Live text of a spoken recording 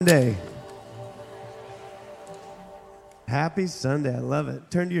Sunday. Happy Sunday. I love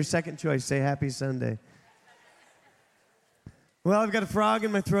it. Turn to your second choice. Say Happy Sunday. Well, I've got a frog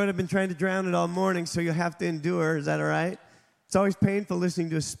in my throat. I've been trying to drown it all morning, so you'll have to endure. Is that all right? It's always painful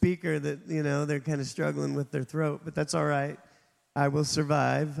listening to a speaker that, they're kind of struggling with their throat, but that's all right. I will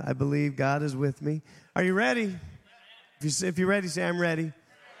survive. I believe God is with me. Are you ready? If you're ready, say, I'm ready.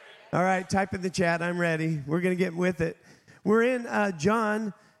 All right, type in the chat, I'm ready. We're going to get with it. We're in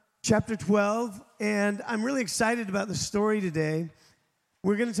John chapter 12, and I'm really excited about the story today.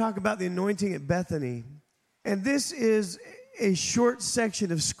 We're going to talk about the anointing at Bethany. And this is a short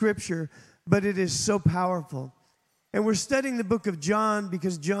section of Scripture, but it is so powerful. And we're studying the book of John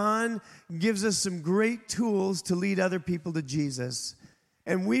because John gives us some great tools to lead other people to Jesus.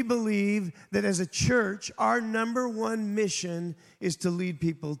 And we believe that as a church, our number one mission is to lead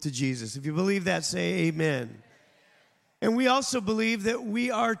people to Jesus. If you believe that, say amen. And we also believe that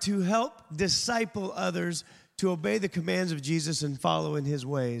we are to help disciple others to obey the commands of Jesus and follow in his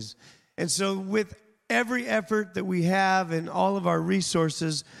ways. And so with every effort that we have and all of our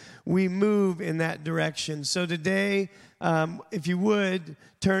resources, we move in that direction. So today, if you would,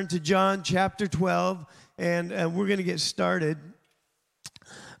 turn to John chapter 12, and we're going to get started.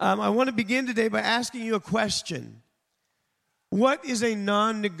 I want to begin today by asking you a question. What is a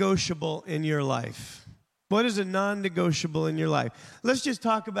non-negotiable in your life? What is a non-negotiable in your life? Let's just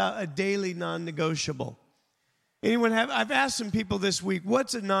talk about a daily non-negotiable. Anyone have? I've asked some people this week,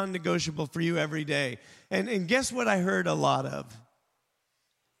 what's a non-negotiable for you every day? And guess what I heard a lot of?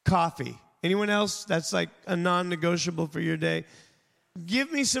 Coffee. Anyone else? That's like a non-negotiable for your day.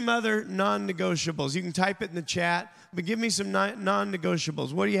 Give me some other non-negotiables. You can type it in the chat, but give me some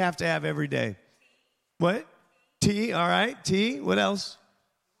non-negotiables. What do you have to have every day? What? Tea, all right. Tea. What else?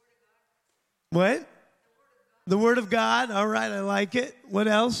 What? The Word of God. All right, I like it. What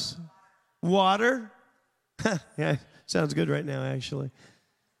else? Water. Yeah, sounds good right now, actually.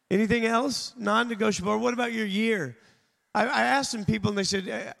 Anything else? Non-negotiable. Or what about your year? I asked some people, and they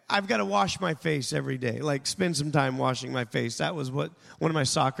said, I've got to wash my face every day, like spend some time washing my face. That was what one of my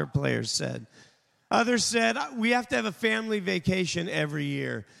soccer players said. Others said, we have to have a family vacation every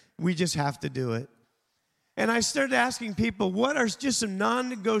year. We just have to do it. And I started asking people, what are just some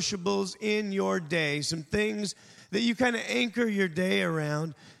non-negotiables in your day, some things that you kind of anchor your day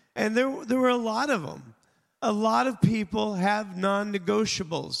around? And there were a lot of them. A lot of people have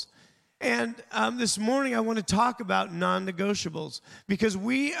non-negotiables. And this morning I want to talk about non-negotiables because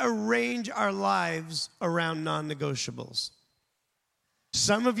we arrange our lives around non-negotiables.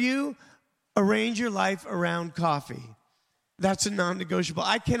 Some of you arrange your life around coffee. That's a non-negotiable.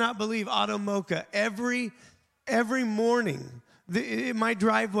 I cannot believe Auto Mocha every morning. My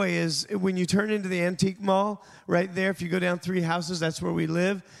driveway is when you turn into the antique mall right there. If you go down 3 houses, that's where we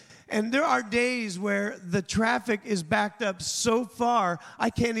live. And there are days where the traffic is backed up so far, I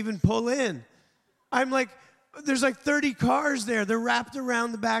can't even pull in. I'm like, there's like 30 cars there. They're wrapped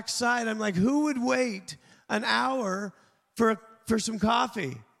around the backside. I'm like, who would wait an hour for some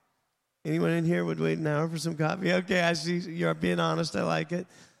coffee? Anyone in here would wait an hour for some coffee? Okay, I see you're being honest. I like it.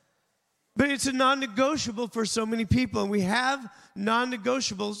 But it's a non-negotiable for so many people. And we have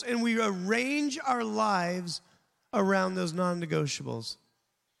non-negotiables, and we arrange our lives around those non-negotiables.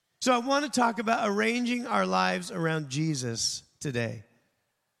 So I want to talk about arranging our lives around Jesus today.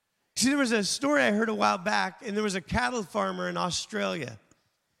 See, there was a story I heard a while back, and there was a cattle farmer in Australia.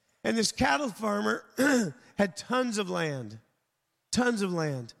 And this cattle farmer had tons of land.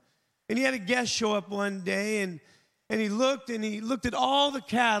 And he had a guest show up one day, and he looked at all the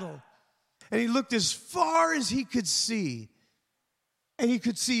cattle, and he looked as far as he could see, and he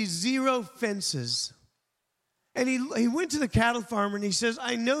could see 0 fences. And he went to the cattle farmer, and he says,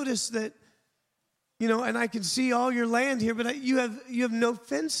 I noticed that, and I can see all your land here, but you have no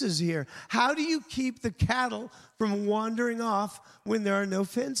fences here. How do you keep the cattle from wandering off when there are no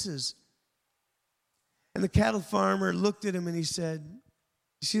fences? And the cattle farmer looked at him, and he said,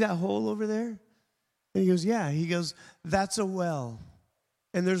 you see that hole over there? And he goes, yeah. He goes, that's a well.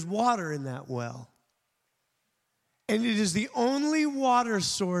 And there's water in that well. And it is the only water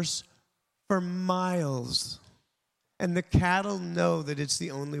source for miles. And the cattle know that it's the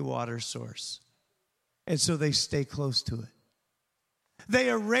only water source. And so they stay close to it.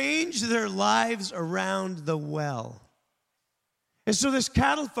 They arrange their lives around the well. And so this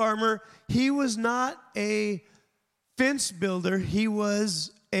cattle farmer, he was not a fence builder, he was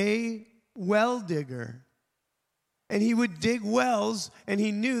a well digger. And he would dig wells, and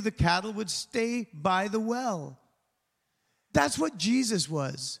he knew the cattle would stay by the well. That's what Jesus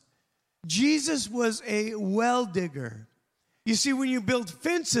was. Jesus was a well digger. You see, when you build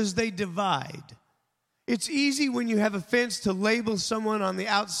fences, they divide. It's easy when you have a fence to label someone on the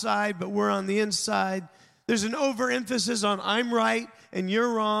outside, but we're on the inside. There's an overemphasis on I'm right and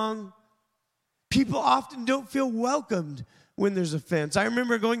you're wrong. People often don't feel welcomed when there's a fence. I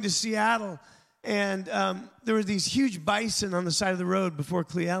remember going to Seattle, and there were these huge bison on the side of the road before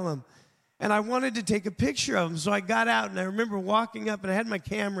Cle Elum. And I wanted to take a picture of them, so I got out, and I remember walking up, and I had my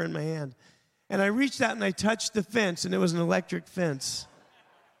camera in my hand. And I reached out, and I touched the fence, and it was an electric fence.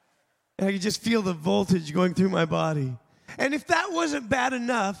 And I could just feel the voltage going through my body. And if that wasn't bad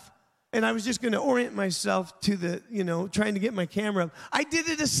enough, and I was just going to orient myself to the, trying to get my camera up, I did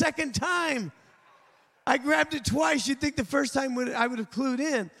it a second time. I grabbed it twice. You'd think the first time I would have clued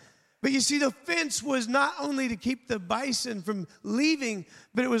in. But you see, the fence was not only to keep the bison from leaving,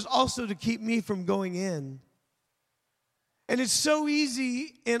 but it was also to keep me from going in. And it's so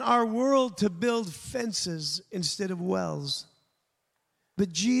easy in our world to build fences instead of wells.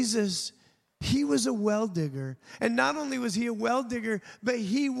 But Jesus, he was a well digger. And not only was he a well digger, but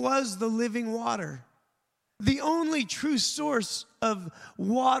he was the living water. The only true source of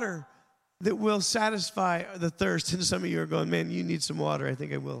water that will satisfy the thirst. And some of you are going, man, you need some water. I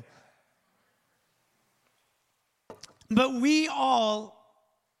think I will. But we all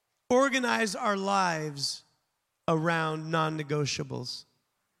organize our lives around non-negotiables.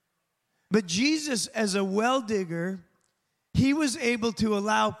 But Jesus, as a well digger, he was able to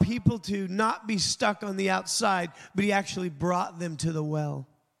allow people to not be stuck on the outside, but he actually brought them to the well.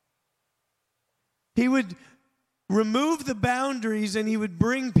 He would remove the boundaries and he would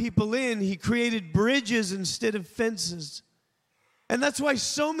bring people in. He created bridges instead of fences. And that's why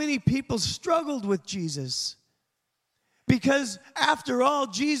so many people struggled with Jesus. Because after all,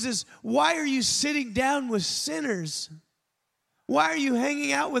 Jesus, why are you sitting down with sinners? Why are you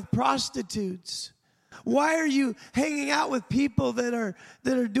hanging out with prostitutes? Why are you hanging out with people that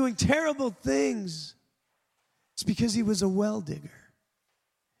are doing terrible things? It's because he was a well digger.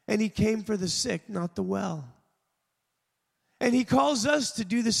 And he came for the sick, not the well. And he calls us to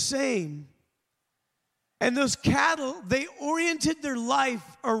do the same. And those cattle, they oriented their life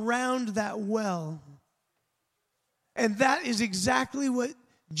around that well. And that is exactly what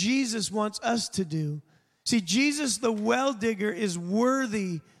Jesus wants us to do. See, Jesus, the well digger, is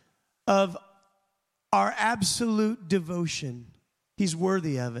worthy of our absolute devotion. He's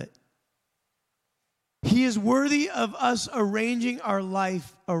worthy of it. He is worthy of us arranging our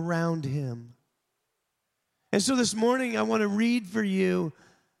life around him. And so this morning, I want to read for you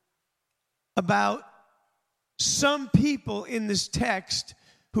about some people in this text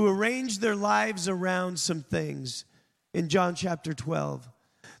who arranged their lives around some things in John chapter 12.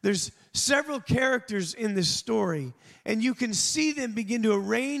 There's several characters in this story, and you can see them begin to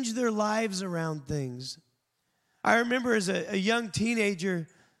arrange their lives around things. I remember as a young teenager,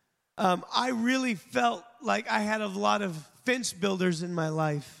 I really felt like I had a lot of fence builders in my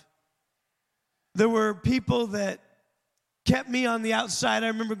life. There were people that kept me on the outside. I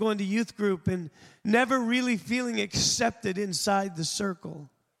remember going to youth group and never really feeling accepted inside the circle.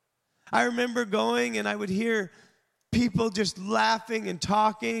 I remember going and I would hear people just laughing and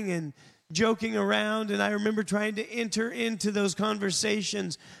talking and joking around, and I remember trying to enter into those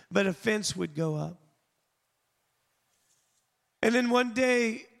conversations, but a fence would go up. And then one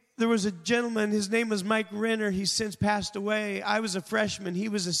day, there was a gentleman, his name was Mike Renner. He's since passed away. I was a freshman. He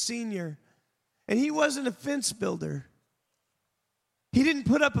was a senior. And he wasn't a fence builder. He didn't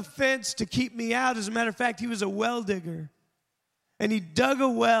put up a fence to keep me out. As a matter of fact, he was a well digger. And he dug a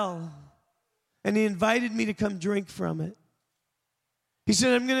well, and he invited me to come drink from it. He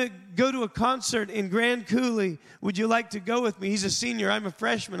said, I'm going to go to a concert in Grand Coulee. Would you like to go with me? He's a senior. I'm a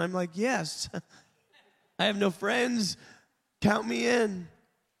freshman. I'm like, yes. I have no friends. Count me in.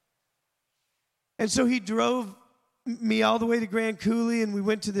 And so he drove me all the way to Grand Coulee, and we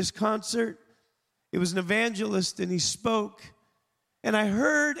went to this concert. It was an evangelist, and he spoke. And I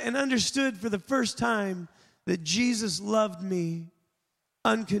heard and understood for the first time that Jesus loved me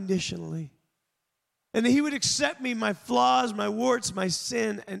unconditionally. And that he would accept me, my flaws, my warts, my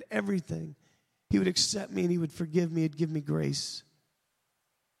sin, and everything. He would accept me and he would forgive me. He'd give me grace.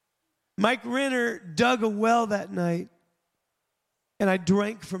 Mike Renner dug a well that night, and I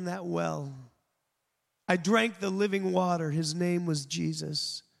drank from that well. I drank the living water. His name was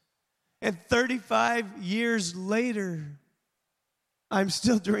Jesus. And 35 years later, I'm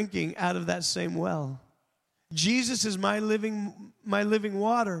still drinking out of that same well. Jesus is my living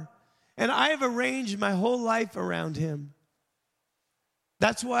water. And I have arranged my whole life around him.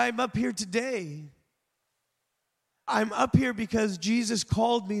 That's why I'm up here today. I'm up here because Jesus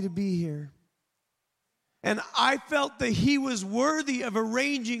called me to be here. And I felt that he was worthy of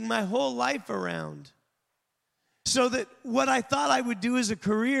arranging my whole life around. So that what I thought I would do as a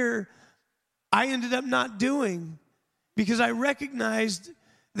career, I ended up not doing, because I recognized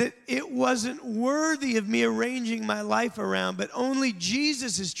that it wasn't worthy of me arranging my life around, but only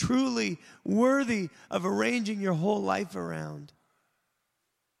Jesus is truly worthy of arranging your whole life around.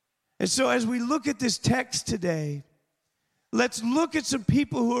 And so as we look at this text today, let's look at some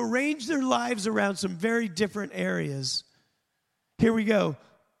people who arrange their lives around some very different areas. Here we go.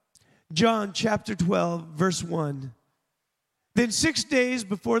 John chapter 12, verse 1. Then 6 days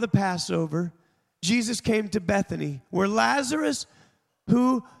before the Passover, Jesus came to Bethany, where Lazarus,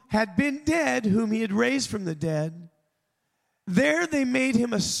 who had been dead, whom he had raised from the dead. There they made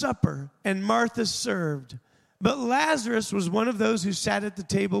him a supper, and Martha served. But Lazarus was one of those who sat at the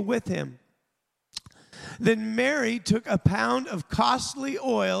table with him. Then Mary took a pound of costly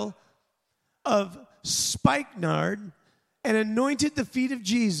oil of spikenard and anointed the feet of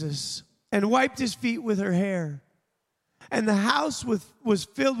Jesus and wiped his feet with her hair. And the house was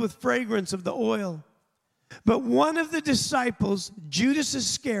filled with fragrance of the oil. But one of the disciples, Judas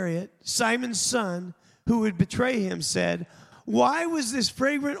Iscariot, Simon's son, who would betray him, said, "Why was this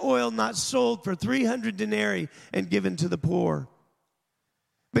fragrant oil not sold for 300 denarii and given to the poor?"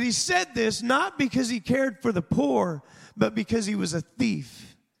 But he said this not because he cared for the poor, but because he was a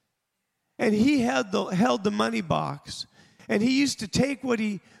thief. And he held the money box, and he used to take what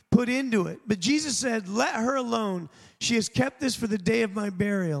he put into it. But Jesus said, "Let her alone. She has kept this for the day of my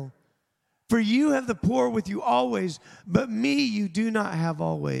burial. For you have the poor with you always, but me you do not have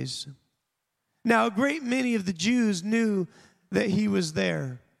always." Now a great many of the Jews knew that he was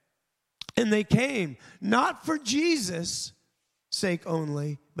there. And they came, not for Jesus' sake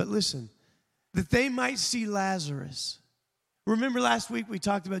only, but listen, that they might see Lazarus. Remember last week we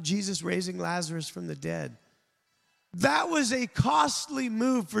talked about Jesus raising Lazarus from the dead. That was a costly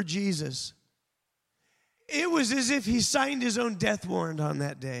move for Jesus. It was as if he signed his own death warrant on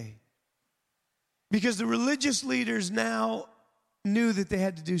that day. Because the religious leaders now knew that they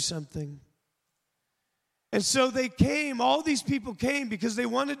had to do something. And so they came, all these people came because they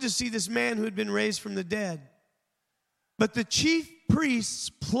wanted to see this man who had been raised from the dead. But the chief priests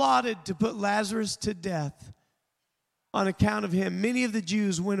plotted to put Lazarus to death on account of him. Many of the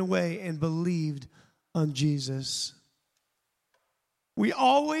Jews went away and believed on Jesus. We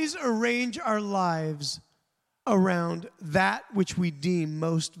always arrange our lives around that which we deem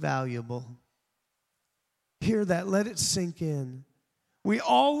most valuable. Hear that. Let it sink in. We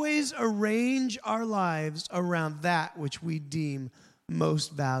always arrange our lives around that which we deem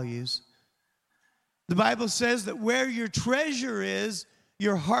most values. The Bible says that where your treasure is,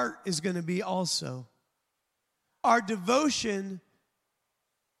 your heart is going to be also. Our devotion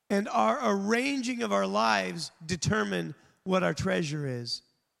and our arranging of our lives determine what our treasure is.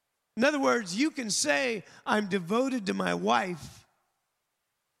 In other words, you can say, "I'm devoted to my wife,"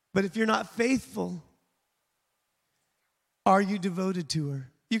 but if you're not faithful, are you devoted to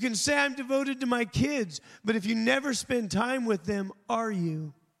her? You can say, "I'm devoted to my kids," but if you never spend time with them, are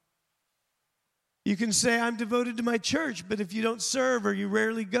you? You can say, "I'm devoted to my church," but if you don't serve or you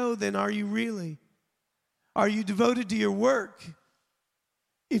rarely go, then are you really? Are you devoted to your work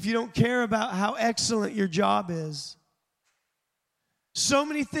if you don't care about how excellent your job is? So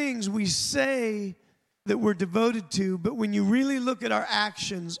many things we say that we're devoted to, but when you really look at our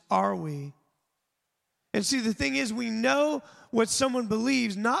actions, are we? And see, the thing is, we know what someone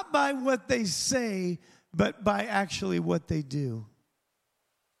believes, not by what they say, but by actually what they do.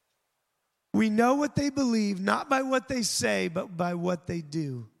 We know what they believe, not by what they say, but by what they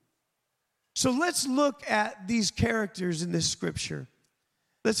do. So let's look at these characters in this scripture.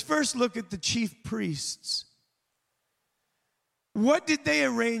 Let's first look at the chief priests. What did they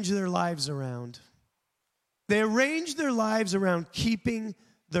arrange their lives around? They arranged their lives around keeping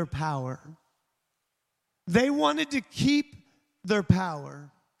their power. They wanted to keep their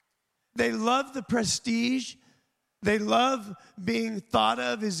power. They loved the prestige. They loved being thought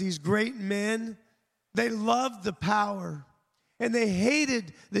of as these great men. They loved the power. And they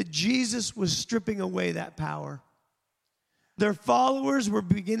hated that Jesus was stripping away that power. Their followers were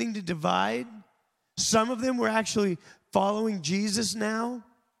beginning to divide. Some of them were actually following Jesus now,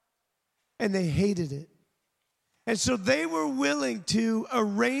 and they hated it. And so they were willing to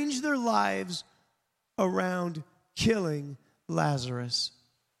arrange their lives around killing Lazarus.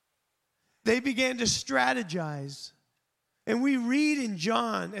 They began to strategize. And we read in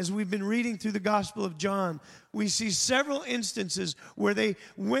John, as we've been reading through the Gospel of John, we see several instances where they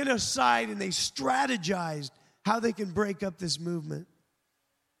went aside and they strategized how they can break up this movement.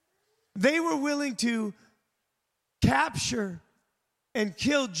 They were willing to capture and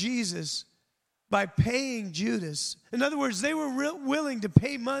kill Jesus by paying Judas. In other words, they were willing to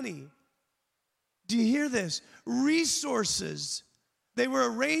pay money. Do you hear this? Resources. They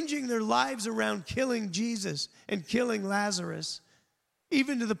were arranging their lives around killing Jesus and killing Lazarus,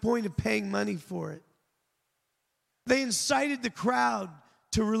 even to the point of paying money for it. They incited the crowd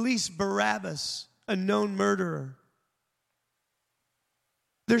to release Barabbas, a known murderer.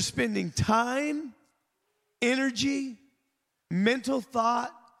 They're spending time, energy, mental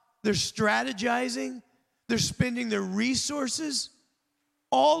thought. They're strategizing. They're spending their resources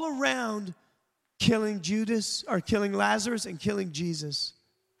all around killing Judas, or killing Lazarus and killing Jesus.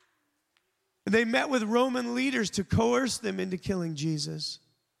 They met with Roman leaders to coerce them into killing Jesus.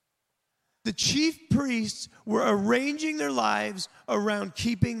 The chief priests were arranging their lives around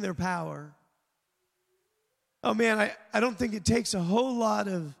keeping their power. Oh man, I don't think it takes a whole lot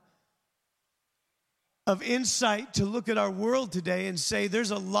of insight to look at our world today and say there's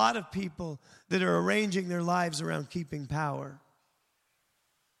a lot of people that are arranging their lives around keeping power.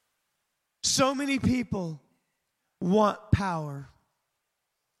 So many people want power,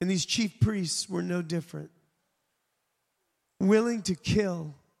 and these chief priests were no different. Willing to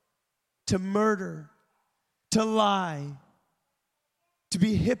kill, to murder, to lie, to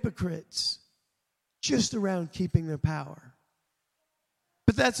be hypocrites, just around keeping their power.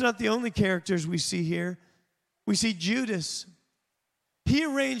 But that's not the only characters we see here. We see Judas. He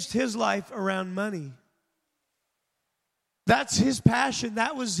arranged his life around money. That's his passion.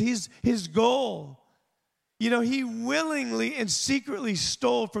 That was his goal. You know, he willingly and secretly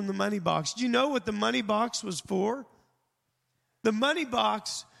stole from the money box. Do you know what the money box was for? The money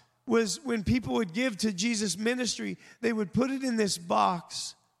box was when people would give to Jesus' ministry, they would put it in this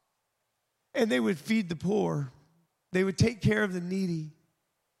box and they would feed the poor. They would take care of the needy.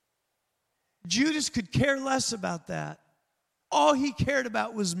 Judas could care less about that. All he cared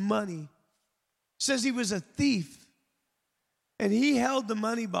about was money. It says he was a thief. And he held the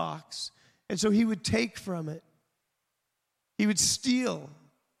money box. And so he would take from it. He would steal.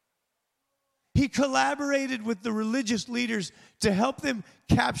 He collaborated with the religious leaders to help them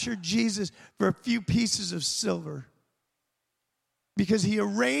capture Jesus for a few pieces of silver. Because he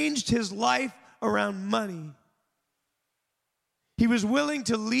arranged his life around money. He was willing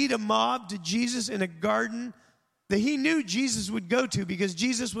to lead a mob to Jesus in a garden that he knew Jesus would go to because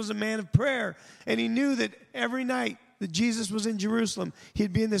Jesus was a man of prayer. And he knew that every night that Jesus was in Jerusalem,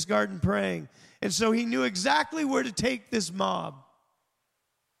 he'd be in this garden praying. And so he knew exactly where to take this mob.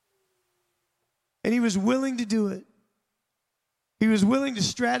 And he was willing to do it. He was willing to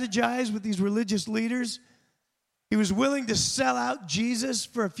strategize with these religious leaders. He was willing to sell out Jesus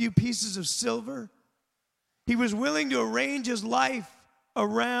for a few pieces of silver. He was willing to arrange his life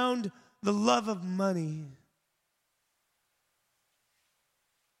around the love of money.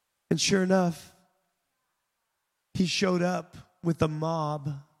 And sure enough, he showed up with a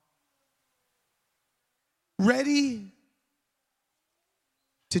mob, ready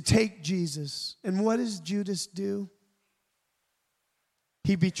to take Jesus. And what does Judas do?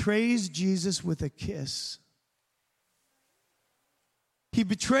 He betrays Jesus with a kiss. He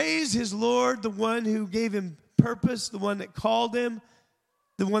betrays his Lord, the one who gave him purpose, the one that called him,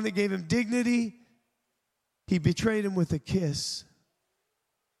 the one that gave him dignity. He betrayed him with a kiss.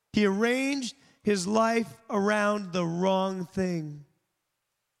 He arranged his life around the wrong thing.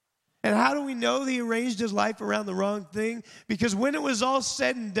 And how do we know that he arranged his life around the wrong thing? Because when it was all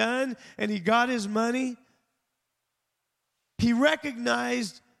said and done and he got his money, he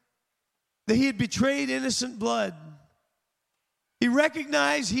recognized that he had betrayed innocent blood. He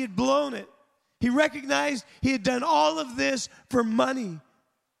recognized he had blown it. He recognized he had done all of this for money,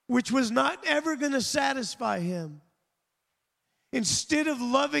 which was not ever going to satisfy him. Instead of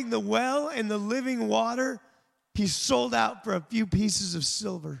loving the well and the living water, he sold out for a few pieces of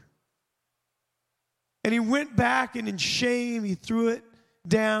silver. And he went back, and in shame, he threw it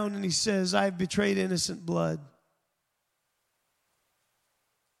down, and he says, I've betrayed innocent blood.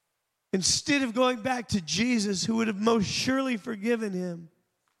 Instead of going back to Jesus, who would have most surely forgiven him,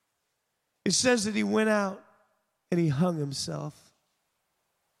 it says that he went out and he hung himself.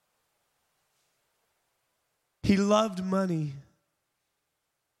 He loved money.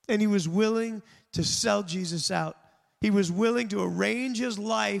 And he was willing to sell Jesus out. He was willing to arrange his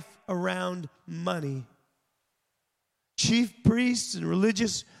life around money. Chief priests and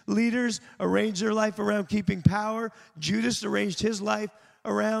religious leaders arranged their life around keeping power. Judas arranged his life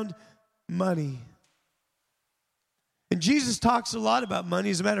around money. And Jesus talks a lot about money.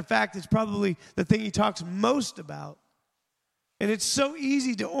 As a matter of fact, it's probably the thing he talks most about. And it's so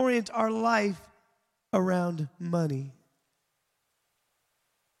easy to orient our life around money.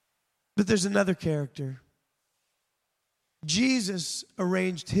 But there's another character. Jesus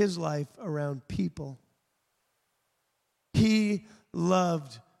arranged his life around people. He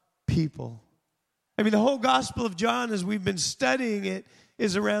loved people. I mean, the whole Gospel of John, as we've been studying it,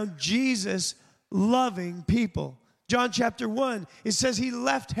 is around Jesus loving people. John chapter 1, it says he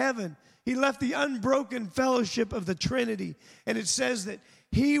left heaven. He left the unbroken fellowship of the Trinity. And it says that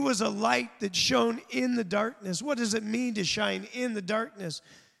he was a light that shone in the darkness. What does it mean to shine in the darkness?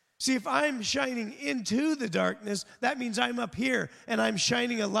 See, if I'm shining into the darkness, that means I'm up here and I'm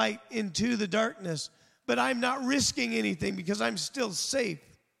shining a light into the darkness. But I'm not risking anything because I'm still safe.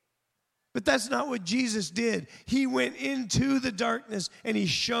 But that's not what Jesus did. He went into the darkness and he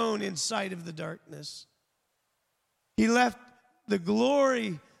shone inside of the darkness. He left the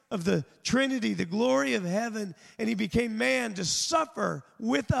glory of the Trinity, the glory of heaven, and he became man to suffer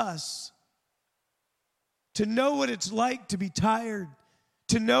with us, to know what it's like to be tired,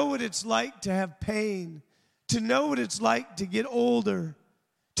 to know what it's like to have pain, to know what it's like to get older,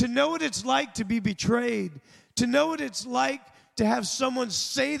 to know what it's like to be betrayed, to know what it's like to have someone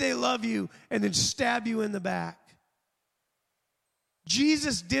say they love you and then stab you in the back.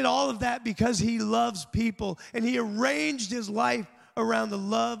 Jesus did all of that because he loves people, and he arranged his life around the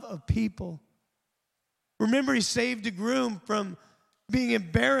love of people. Remember, he saved a groom from being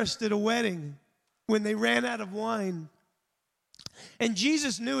embarrassed at a wedding when they ran out of wine. And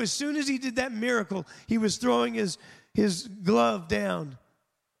Jesus knew as soon as he did that miracle, he was throwing his glove down.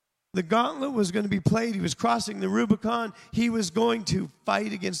 The gauntlet was going to be played. He was crossing the Rubicon. He was going to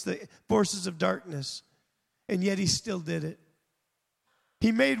fight against the forces of darkness. And yet he still did it.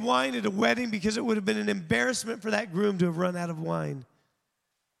 He made wine at a wedding because it would have been an embarrassment for that groom to have run out of wine.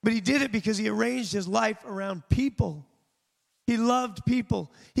 But he did it because he arranged his life around people. He loved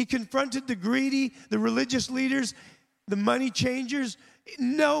people. He confronted the greedy, the religious leaders, the money changers,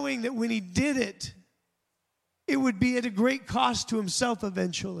 knowing that when he did it, it would be at a great cost to himself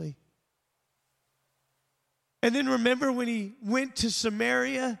eventually. And then remember when he went to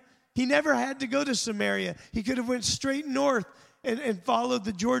Samaria? He never had to go to Samaria. He could have went straight north and followed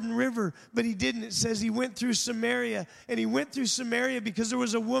the Jordan River, but he didn't. It says he went through Samaria, and he went through Samaria because there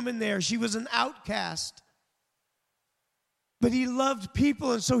was a woman there. She was an outcast. But he loved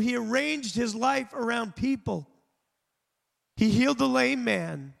people, and so he arranged his life around people. He healed the lame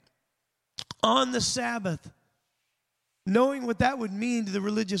man on the Sabbath, knowing what that would mean to the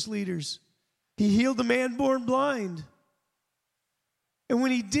religious leaders. He healed the man born blind. And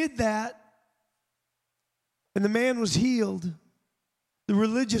when he did that, and the man was healed, the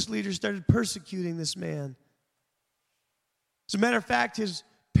religious leaders started persecuting this man. As a matter of fact, his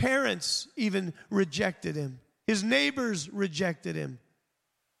parents even rejected him. His neighbors rejected him.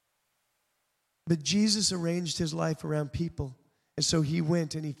 But Jesus arranged his life around people. And so he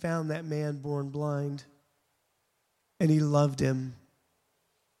went and he found that man born blind. And he loved him.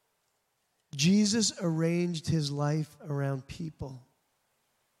 Jesus arranged his life around people.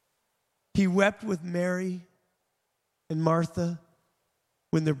 He wept with Mary and Martha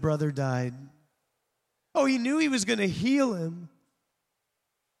when their brother died. Oh, he knew he was going to heal him,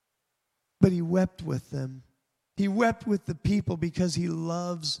 but he wept with them. He wept with the people because he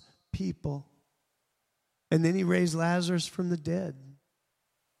loves people. And then he raised Lazarus from the dead.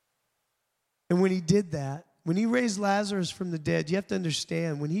 And when he did that, when he raised Lazarus from the dead, you have to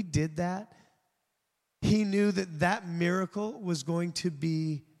understand, when he did that, he knew that that miracle was going to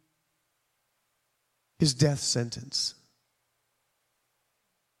be his death sentence.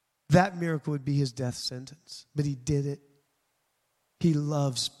 That miracle would be his death sentence. But he did it. He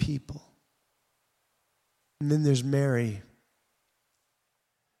loves people. And then there's Mary.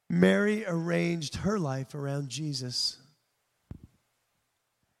 Mary arranged her life around Jesus.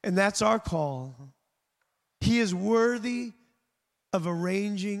 And that's our call. He is worthy of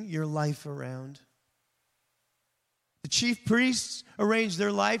arranging your life around. The chief priests arranged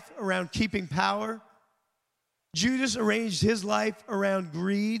their life around keeping power. Judas arranged his life around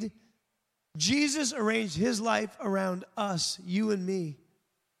greed. Jesus arranged his life around us, you and me,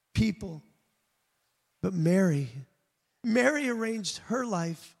 people. But Mary arranged her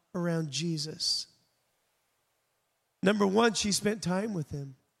life around Jesus. Number one, she spent time with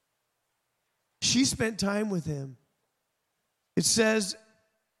him. She spent time with him. It says,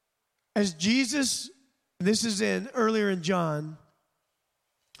 as Jesus, this is earlier in John,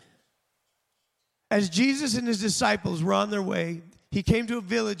 as Jesus and his disciples were on their way, he came to a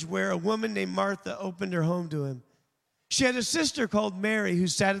village where a woman named Martha opened her home to him. She had a sister called Mary who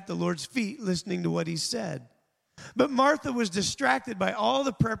sat at the Lord's feet listening to what he said. But Martha was distracted by all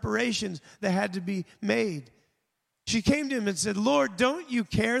the preparations that had to be made. She came to him and said, Lord, don't you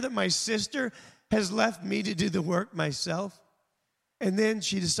care that my sister has left me to do the work myself? And then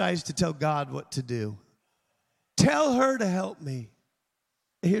she decides to tell God what to do. Tell her to help me.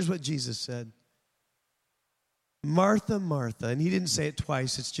 And here's what Jesus said. Martha, Martha. And he didn't say it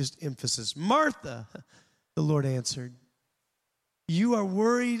twice. It's just emphasis. Martha, the Lord answered, you are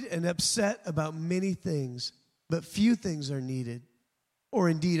worried and upset about many things, but few things are needed, or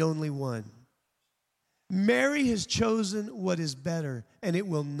indeed only one. Mary has chosen what is better, and it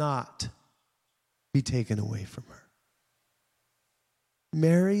will not be taken away from her.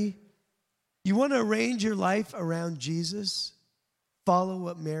 Mary, you want to arrange your life around Jesus? Follow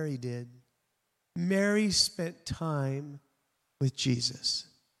what Mary did. Mary spent time with Jesus.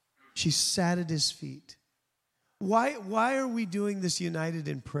 She sat at his feet. Why are we doing this United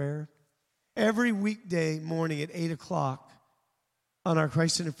in Prayer? Every weekday morning at 8 o'clock on our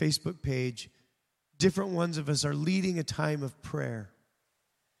Christ Center Facebook page, different ones of us are leading a time of prayer.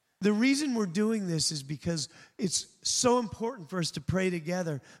 The reason we're doing this is because it's so important for us to pray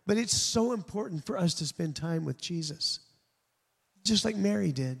together, but it's so important for us to spend time with Jesus, just like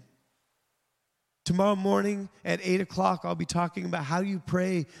Mary did. Tomorrow morning at 8 o'clock, I'll be talking about how you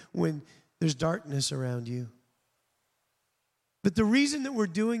pray when there's darkness around you. But the reason that we're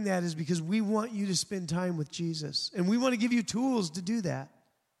doing that is because we want you to spend time with Jesus, and we want to give you tools to do that.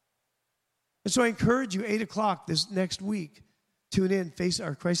 And so I encourage you, 8 o'clock this next week, tune in, face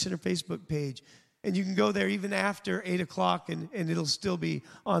our Christ Center Facebook page, and you can go there even after 8 o'clock, and it'll still be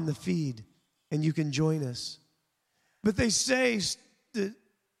on the feed, and you can join us. But they say,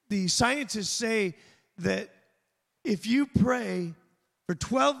 the scientists say that if you pray for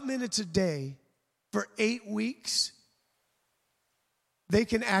 12 minutes a day for 8 weeks, they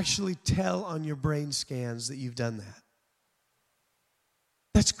can actually tell on your brain scans that you've done that.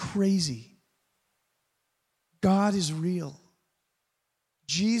 That's crazy. God is real.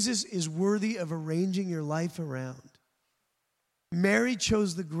 Jesus is worthy of arranging your life around. Mary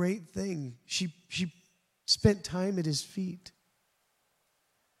chose the great thing. She spent time at his feet.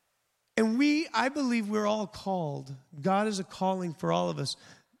 And I believe we're all called. God is a calling for all of us.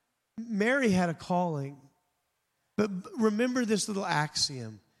 Mary had a calling. But remember this little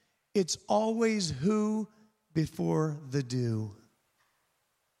axiom. It's always who before the do.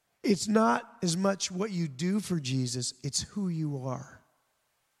 It's not as much what you do for Jesus, it's who you are.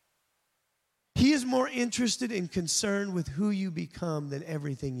 He is more interested and concerned with who you become than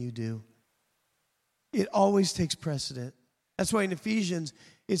everything you do. It always takes precedent. That's why in Ephesians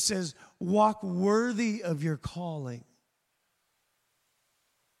it says, walk worthy of your calling.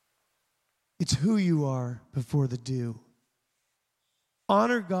 It's who you are before the do.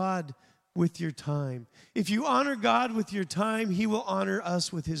 Honor God with your time. If you honor God with your time, He will honor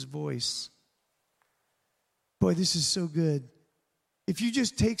us with His voice. Boy, this is so good. If you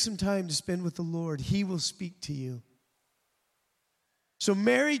just take some time to spend with the Lord, He will speak to you. So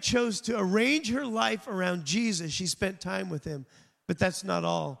Mary chose to arrange her life around Jesus. She spent time with Him, but that's not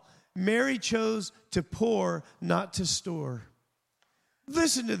all. Mary chose to pour, not to store.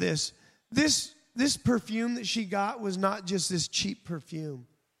 Listen to this. This perfume that she got was not just this cheap perfume.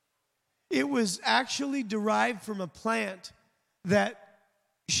 It was actually derived from a plant that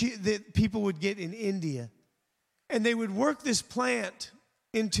people would get in India. And they would work this plant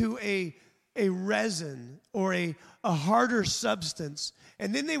into a resin or a harder substance.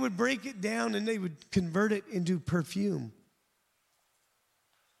 And then they would break it down and they would convert it into perfume.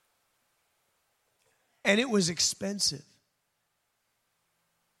 And it was expensive.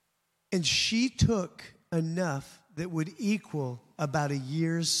 And she took enough that would equal about a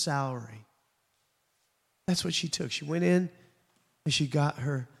year's salary. That's what she took. She went in and she got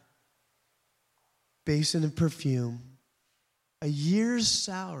her basin of perfume, a year's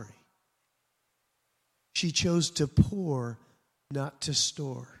salary. She chose to pour, not to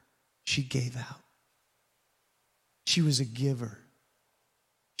store. She gave out. She was a giver.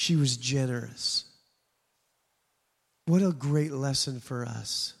 She was generous. What a great lesson for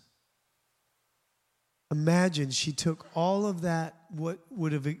us. Imagine she took all of that, what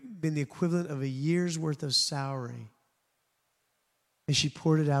would have been the equivalent of a year's worth of salary, and she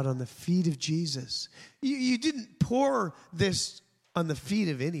poured it out on the feet of Jesus. You didn't pour this on the feet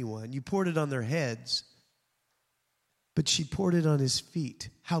of anyone. You poured it on their heads. But she poured it on his feet.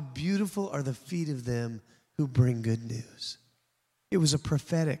 How beautiful are the feet of them who bring good news. It was a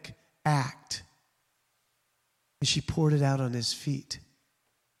prophetic act. And she poured it out on his feet.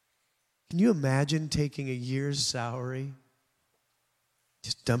 Can you imagine taking a year's salary,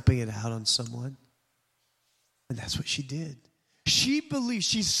 just dumping it out on someone? And that's what she did. She believed.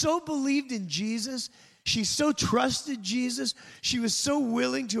 She so believed in Jesus. She so trusted Jesus. She was so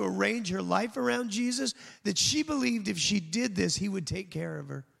willing to arrange her life around Jesus that she believed if she did this, he would take care of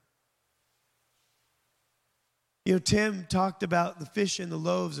her. You know, Tim talked about the fish and the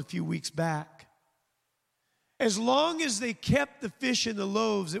loaves a few weeks back. As long as they kept the fish and the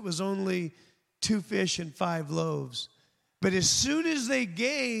loaves, it was only 2 fish and 5 loaves. But as soon as they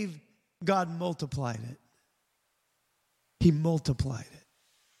gave, God multiplied it. He multiplied it.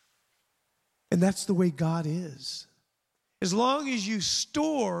 And that's the way God is. As long as you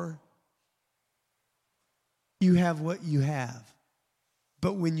store, you have what you have.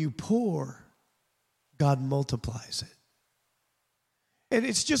 But when you pour, God multiplies it. And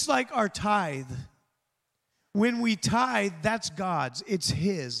it's just like our tithe. When we tithe, that's God's. It's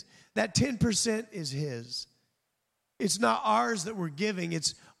His. That 10% is His. It's not ours that we're giving.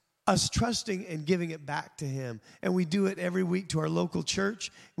 It's us trusting and giving it back to Him. And we do it every week to our local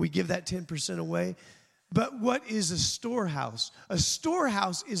church. We give that 10% away. But what is a storehouse? A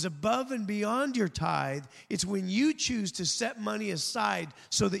storehouse is above and beyond your tithe. It's when you choose to set money aside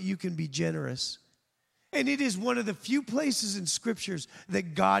so that you can be generous. And it is one of the few places in scriptures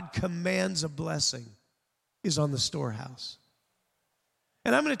that God commands a blessing is on the storehouse.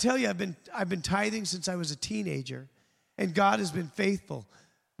 And I'm going to tell you, I've been tithing since I was a teenager, and God has been faithful.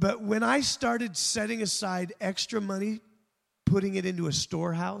 But when I started setting aside extra money, putting it into a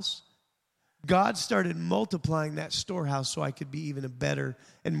storehouse, God started multiplying that storehouse so I could be even a better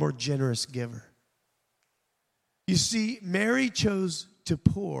and more generous giver. You see, Mary chose to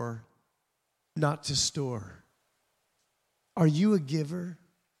pour, not to store. Are you a giver?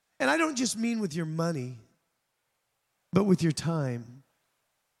 And I don't just mean with your money, but with your time.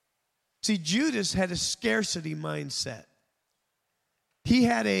 See, Judas had a scarcity mindset. He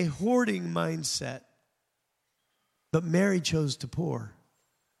had a hoarding mindset. But Mary chose to pour,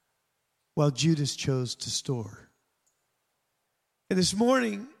 while Judas chose to store. And this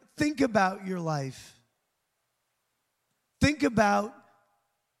morning, think about your life. Think about,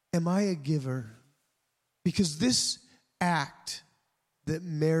 am I a giver? Because this act that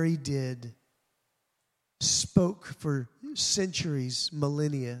Mary did spoke for centuries,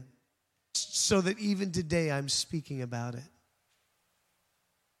 millennia, so that even today I'm speaking about it.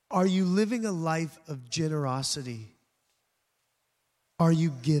 Are you living a life of generosity? Are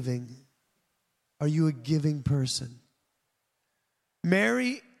you giving? Are you a giving person?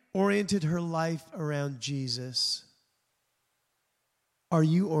 Mary oriented her life around Jesus. Are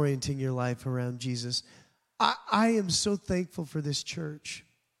you orienting your life around Jesus? I am so thankful for this church.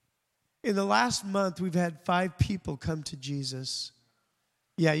 In the last month, we've had 5 people come to Jesus.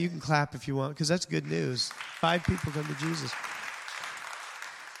 Yeah, you can clap if you want, because that's good news. 5 people come to Jesus.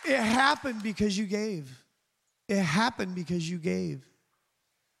 It happened because you gave. It happened because you gave.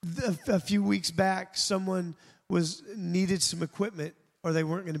 A few weeks back, someone needed some equipment, or they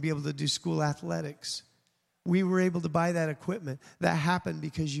weren't going to be able to do school athletics. We were able to buy that equipment. That happened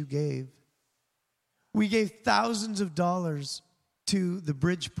because you gave. We gave thousands of dollars to the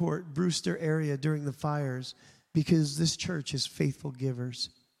Bridgeport, Brewster area during the fires because this church is faithful givers.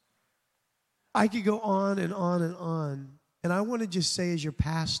 I could go on and on and on. And I want to just say, as your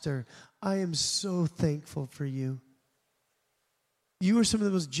pastor, I am so thankful for you. You are some of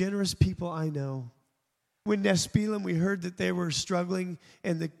the most generous people I know. When Nespelem, we heard that they were struggling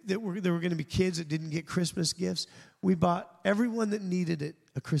and that there were going to be kids that didn't get Christmas gifts, we bought everyone that needed it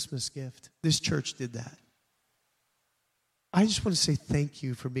a Christmas gift. This church did that. I just want to say thank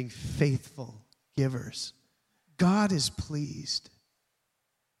you for being faithful givers. God is pleased.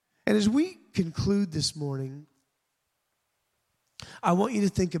 And as we conclude this morning, I want you to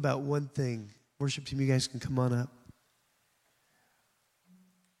think about one thing. Worship team, you guys can come on up.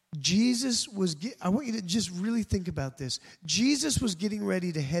 I want you to just really think about this. Jesus was getting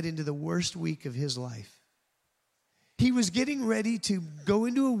ready to head into the worst week of his life. He was getting ready to go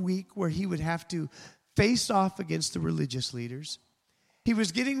into a week where he would have to face off against the religious leaders. He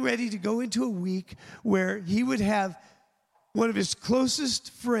was getting ready to go into a week where he would have one of his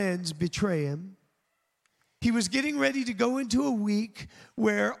closest friends betray him. He was getting ready to go into a week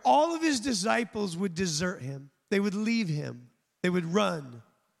where all of his disciples would desert him. They would leave him. They would run.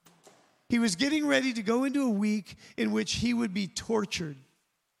 He was getting ready to go into a week in which he would be tortured.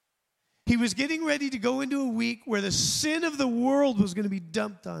 He was getting ready to go into a week where the sin of the world was going to be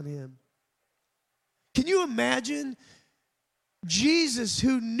dumped on him. Can you imagine Jesus,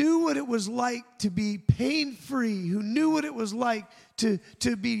 who knew what it was like to be pain-free, who knew what it was like to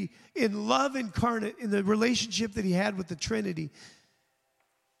be in love incarnate in the relationship that he had with the Trinity?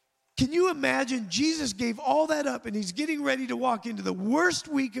 Can you imagine Jesus gave all that up and he's getting ready to walk into the worst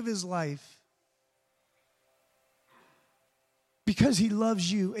week of his life because he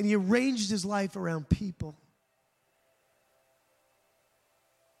loves you, and he arranged his life around people.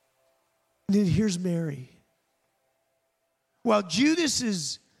 And then here's Mary. While Judas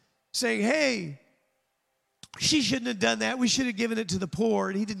is saying, hey, she shouldn't have done that. We should have given it to the poor.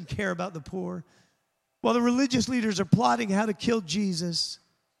 And he didn't care about the poor. While the religious leaders are plotting how to kill Jesus,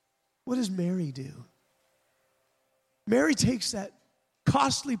 what does Mary do? Mary takes that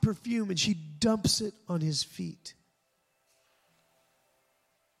costly perfume and she dumps it on his feet.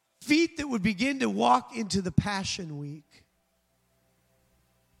 Feet that would begin to walk into the Passion Week.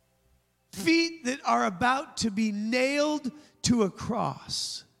 Feet that are about to be nailed to a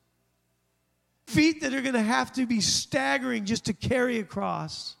cross. Feet that are going to have to be staggering just to carry a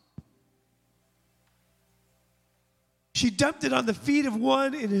cross. She dumped it on the feet of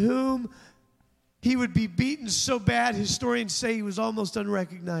one in whom he would be beaten so bad, historians say he was almost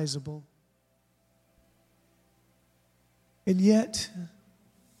unrecognizable. And yet,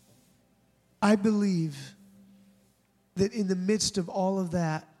 I believe that in the midst of all of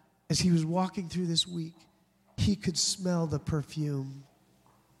that, as he was walking through this week, he could smell the perfume.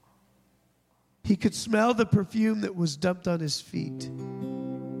 He could smell the perfume that was dumped on his feet.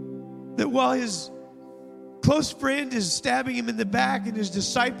 That while his close friend is stabbing him in the back and his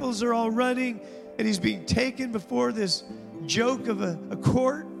disciples are all running and he's being taken before this joke of a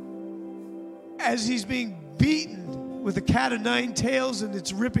court, as he's being beaten with a cat of nine tails and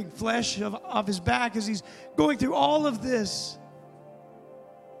it's ripping flesh off his back, as he's going through all of this,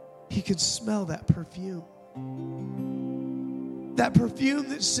 he could smell that perfume. That perfume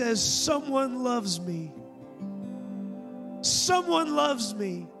that says, someone loves me. Someone loves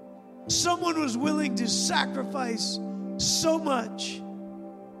me. Someone was willing to sacrifice so much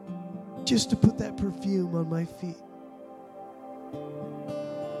just to put that perfume on my feet.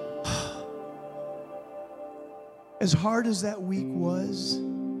 As hard as that week was,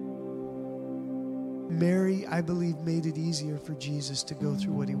 Mary, I believe, made it easier for Jesus to go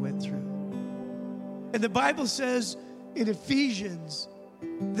through what he went through. And the Bible says in Ephesians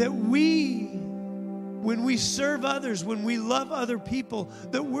that when we serve others, when we love other people,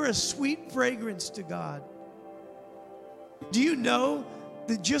 that we're a sweet fragrance to God. Do you know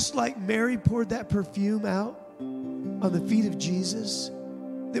that just like Mary poured that perfume out on the feet of Jesus,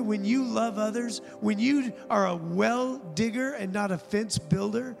 that when you love others, when you are a well digger and not a fence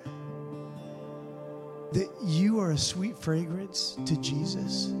builder, that you are a sweet fragrance to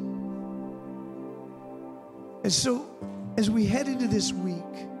Jesus? And so, as we head into this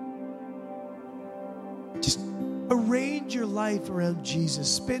week, just arrange your life around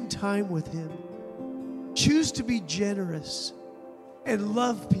Jesus. Spend time with him. Choose to be generous and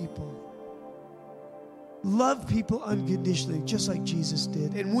love people. Love people unconditionally, just like Jesus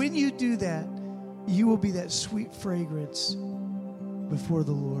did. And when you do that, you will be that sweet fragrance before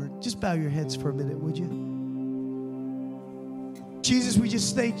the Lord. Just bow your heads for a minute, would you? Jesus, we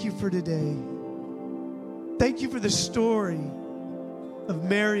just thank you for today. Thank you for the story of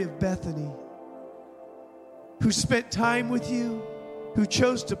Mary of Bethany, who spent time with you, who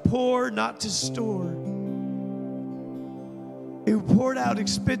chose to pour, not to store, who poured out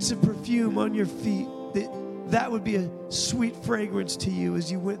expensive perfume on your feet, that would be a sweet fragrance to you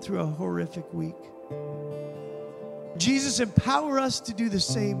as you went through a horrific week. Jesus, empower us to do the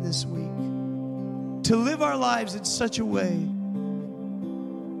same this week, to live our lives in such a way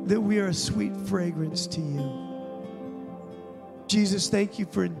that we are a sweet fragrance to you. Jesus, thank you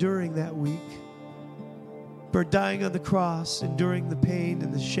for enduring that week, for dying on the cross, enduring the pain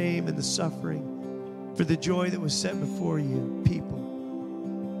and the shame and the suffering, for the joy that was set before you, people.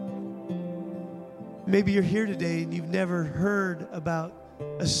 Maybe you're here today and you've never heard about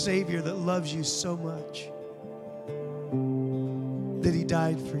a Savior that loves you so much that he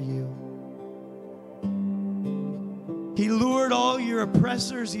died for you. He lured all your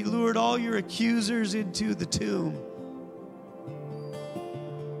oppressors, he lured all your accusers into the tomb.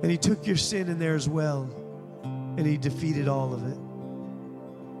 And he took your sin in there as well. And he defeated all of it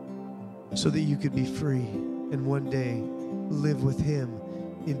so that you could be free and one day live with him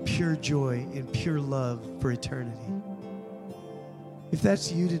in pure joy, in pure love for eternity. If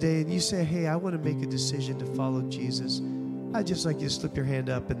that's you today and you say, hey, I want to make a decision to follow Jesus, I'd just like you to slip your hand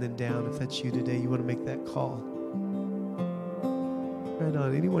up and then down. If that's you today, you want to make that call. Right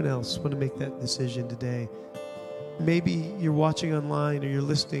on. Anyone else want to make that decision today? Maybe you're watching online or you're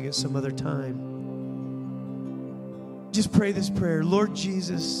listening at some other time. Just pray this prayer. Lord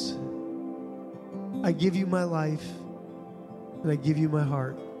Jesus, I give you my life and I give you my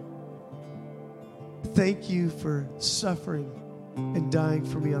heart. Thank you for suffering and dying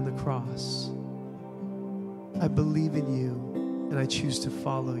for me on the cross. I believe in you, and I choose to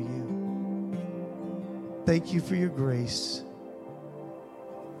follow you. Thank you for your grace.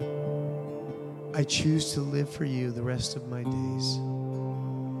 I choose to live for you the rest of my days.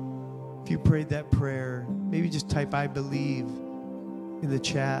 If you prayed that prayer, maybe just type "I believe" in the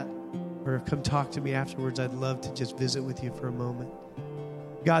chat, or come talk to me afterwards. I'd love to just visit with you for a moment.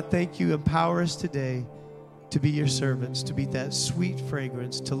 God, thank you. Empower us today to be your servants, to be that sweet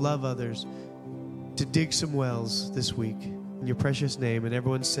fragrance, to love others, to dig some wells this week. In your precious name. And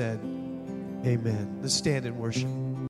everyone said, amen. Let's stand and worship.